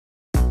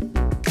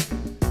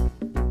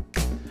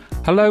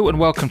Hello and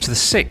welcome to the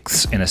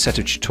 6th in a set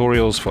of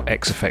tutorials for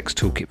XEffects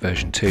Toolkit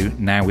version 2,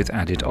 now with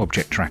added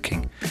object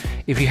tracking.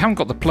 If you haven't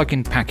got the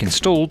plugin pack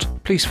installed,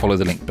 please follow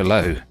the link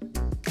below.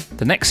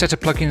 The next set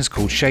of plugins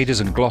called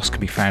Shaders and Gloss can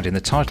be found in the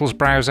Titles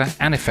browser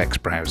and Effects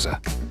browser.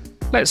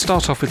 Let's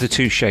start off with the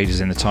two shaders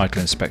in the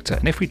Title Inspector,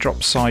 and if we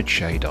drop Side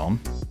Shade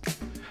on,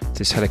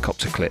 this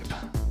helicopter clip,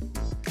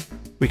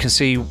 we can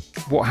see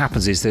what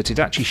happens is that it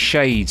actually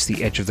shades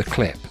the edge of the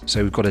clip.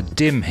 So we've got a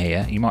dim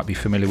here, you might be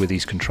familiar with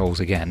these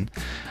controls again,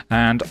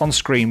 and on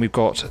screen we've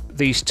got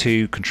these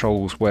two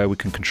controls where we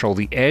can control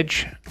the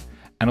edge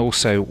and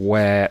also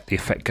where the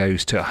effect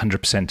goes to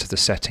 100% of the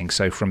setting.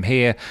 So from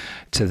here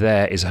to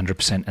there is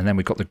 100%, and then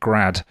we've got the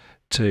grad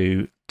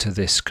to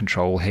this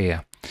control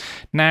here.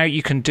 Now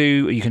you can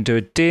do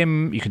a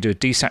dim, you can do a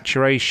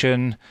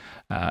desaturation,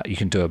 you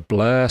can do a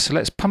blur. So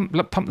let's pump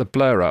the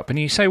blur up. And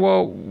you say,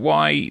 well,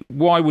 why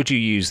would you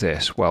use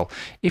this? Well,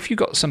 if you've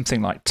got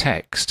something like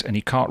text and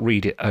you can't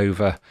read it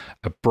over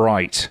a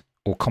bright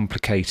or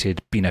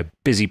complicated,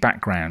 busy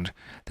background,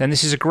 then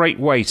this is a great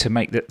way to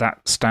make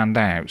that stand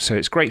out. So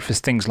it's great for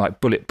things like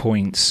bullet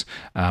points,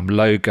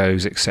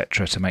 logos,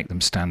 etc., to make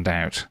them stand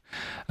out.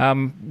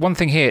 One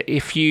thing here,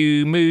 if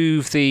you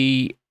move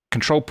the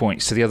control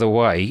points to the other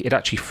way, it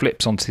actually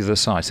flips onto the other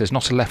side. So there's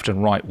not a left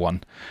and right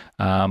one.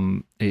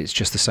 It's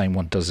just the same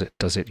one does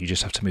it. You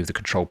just have to move the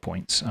control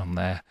points on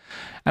there.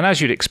 And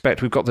as you'd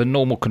expect, we've got the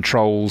normal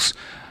controls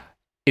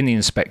in the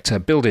inspector,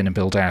 build in and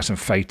build out and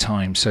fade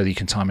time, so that you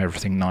can time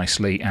everything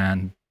nicely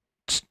and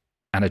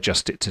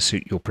adjust it to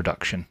suit your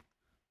production.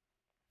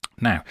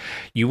 Now,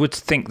 you would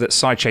think that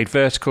side shade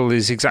vertical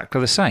is exactly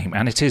the same,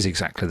 and it is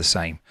exactly the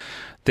same.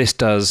 This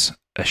does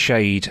a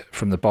shade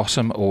from the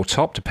bottom or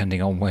top,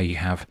 depending on where you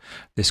have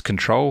this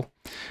control.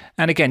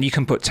 And again, you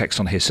can put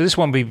text on here. So this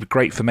one would be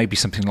great for maybe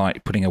something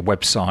like putting a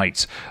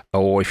website,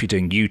 or if you're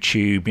doing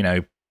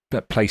YouTube,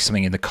 place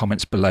something in the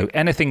comments below.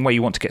 Anything where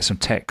you want to get some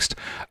text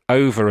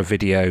over a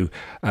video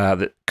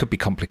that could be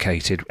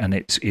complicated, and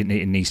it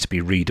needs to be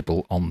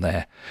readable on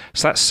there.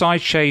 So that's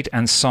side shade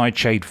and side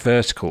shade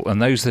vertical,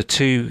 and those are the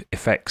two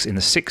effects in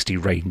the 60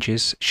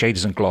 ranges,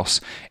 shaders and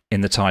gloss, in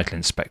the Title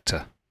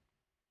Inspector.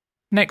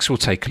 Next, we'll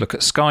take a look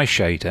at Sky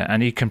Shader,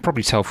 and you can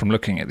probably tell from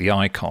looking at the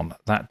icon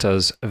that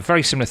does a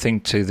very similar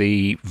thing to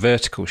the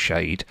vertical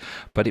shade,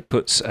 but it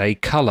puts a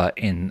colour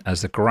in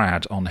as the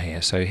grad on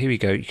here. So here we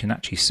go, you can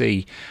actually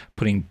see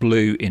putting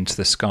blue into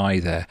the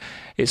sky there.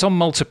 It's on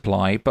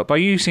multiply, but by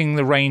using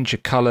the range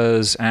of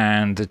colours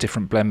and the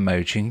different blend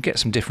modes, you can get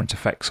some different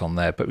effects on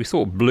there, but we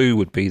thought blue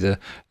would be the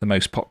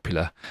most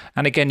popular.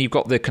 And again, you've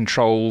got the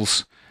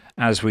controls,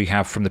 as we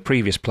have from the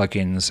previous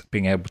plugins,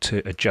 being able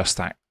to adjust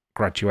that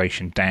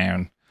graduation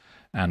down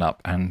and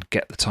up and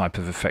get the type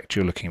of effect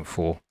you're looking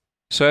for.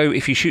 So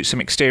if you shoot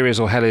some exteriors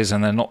or helis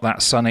and they're not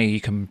that sunny,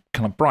 you can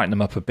kind of brighten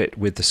them up a bit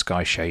with the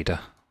Sky Shader.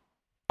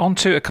 On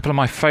to a couple of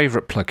my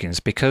favourite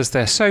plugins because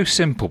they're so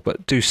simple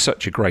but do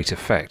such a great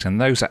effect,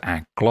 and those are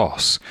Add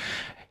Gloss.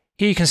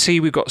 Here you can see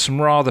we've got some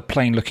rather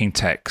plain looking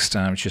text,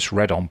 it's just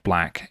red on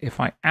black. If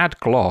I add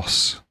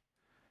gloss,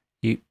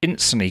 you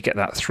instantly get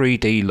that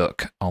 3D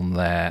look on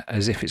there,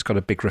 as if it's got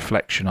a big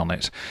reflection on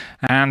it.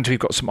 And we've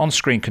got some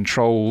on-screen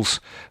controls,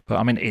 but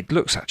I mean, it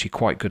looks actually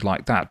quite good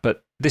like that.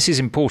 But this is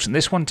important.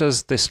 This one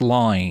does this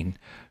line,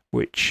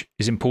 which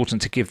is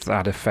important to give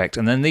that effect.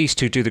 And then these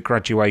two do the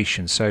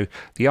graduation. So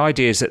the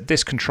idea is that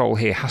this control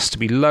here has to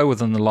be lower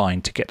than the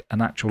line to get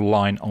an actual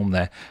line on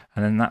there.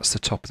 And then that's the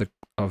top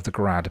of the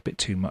grad, a bit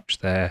too much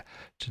there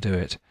to do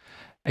it.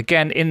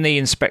 Again, in the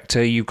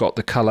inspector, you've got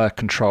the color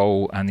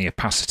control and the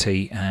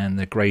opacity and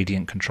the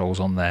gradient controls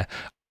on there.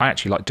 I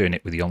actually like doing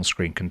it with the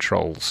on-screen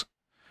controls.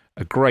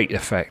 A great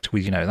effect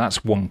with,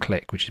 that's one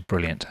click, which is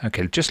brilliant.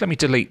 Okay, just let me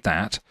delete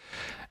that,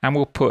 and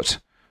we'll put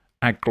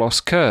Add Gloss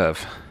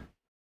Curve,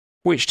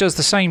 which does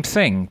the same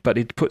thing, but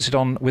it puts it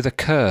on with a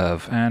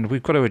curve, and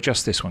we've got to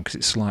adjust this one because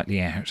it's slightly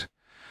out.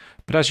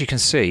 But as you can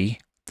see,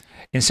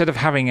 instead of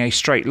having a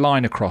straight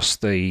line across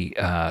the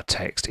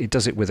text, it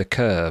does it with a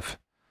curve.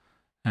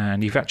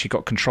 And you've actually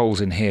got controls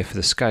in here for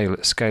the scale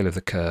of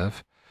the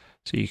curve.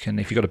 So you can,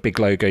 if you've got a big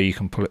logo, you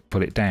can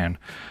pull it down.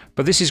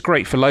 But this is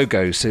great for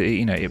logos. So,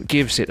 it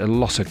gives it a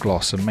lot of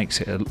gloss and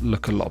makes it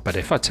look a lot better.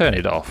 If I turn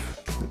it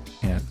off,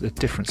 the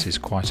difference is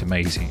quite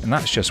amazing. And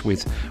that's just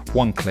with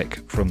one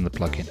click from the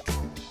plugin.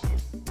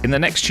 In the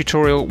next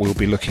tutorial, we'll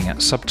be looking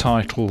at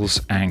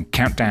subtitles and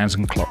countdowns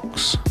and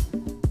clocks.